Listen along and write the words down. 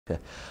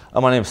Okay.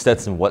 My name is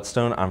Stetson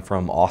Whetstone. I'm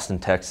from Austin,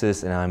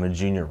 Texas, and I'm a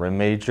junior RIM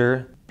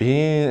major.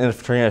 Being in a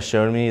fraternity has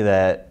shown me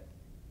that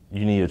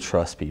you need to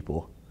trust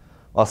people.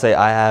 I'll say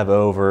I have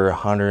over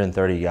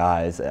 130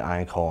 guys that I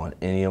can call on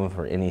any of them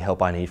for any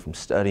help I need, from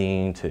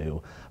studying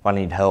to if I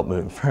need help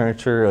moving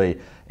furniture, really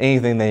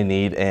anything they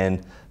need.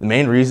 And the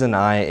main reason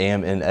I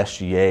am in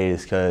SGA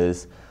is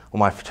because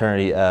my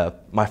fraternity,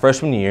 my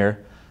freshman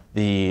year,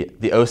 the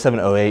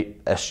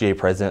 07-08 SGA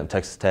president of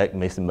Texas Tech,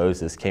 Mason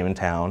Moses, came in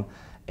town,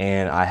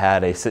 and I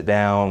had a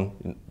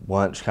sit-down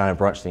lunch kind of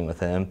brunch thing with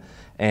him,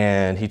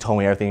 and he told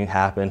me everything that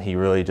happened. He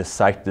really just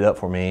psyched it up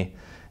for me,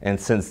 and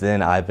since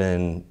then I've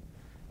been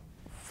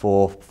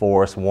full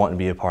force wanting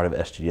to be a part of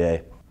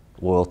SGA.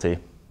 Loyalty.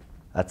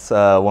 That's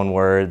one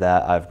word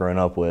that I've grown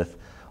up with.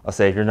 I'll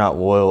say if you're not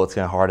loyal, it's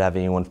kind of hard to have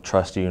anyone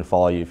trust you and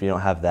follow you. If you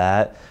don't have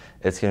that,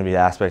 it's going to be the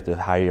aspect of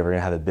how you're ever going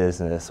to have a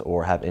business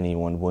or have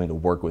anyone willing to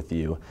work with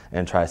you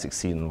and try to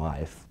succeed in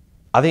life.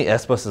 I think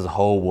SBUS as a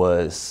whole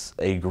was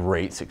a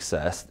great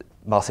success.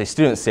 I'll say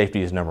student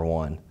safety is number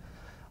one.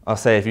 I'll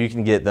say if you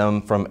can get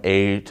them from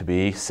A to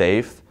B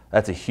safe,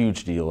 that's a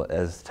huge deal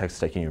as Texas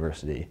Tech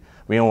University.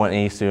 We don't want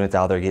any students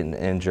out there getting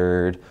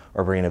injured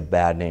or bringing a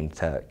bad name to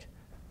Tech.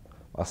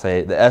 I'll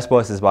say the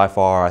SBUS is by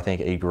far, I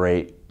think, a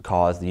great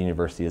cause the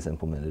university has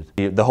implemented.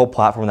 The whole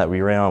platform that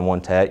we ran on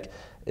One Tech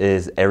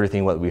is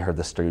everything what we heard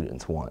the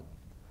students want.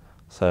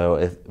 So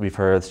if we've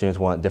heard the students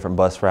want different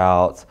bus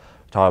routes,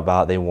 talk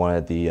about they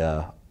wanted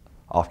the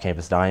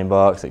off-campus dining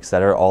bucks,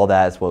 etc. All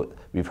that is what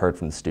we've heard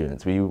from the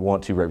students. We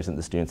want to represent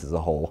the students as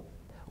a whole.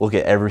 Look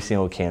at every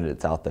single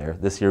candidate out there.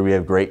 This year we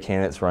have great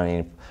candidates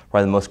running,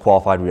 probably the most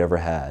qualified we ever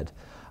had.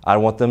 I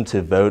want them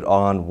to vote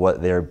on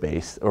what they're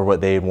based or what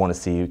they want to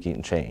see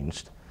getting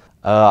changed.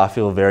 I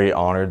feel very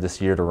honored this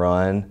year to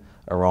run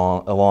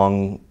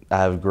along. I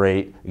have a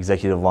great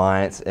executive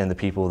alliance, and the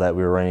people that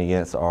we were running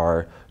against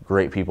are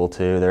great people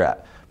too.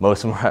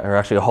 Most of them are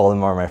actually, all of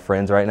them are my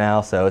friends right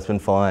now, so it's been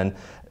fun.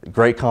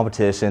 Great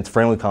competition, it's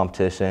friendly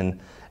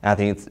competition, and I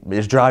think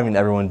it's driving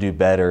everyone to do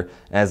better.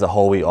 And as a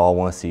whole, we all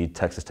want to see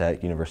Texas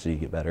Tech University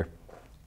get better.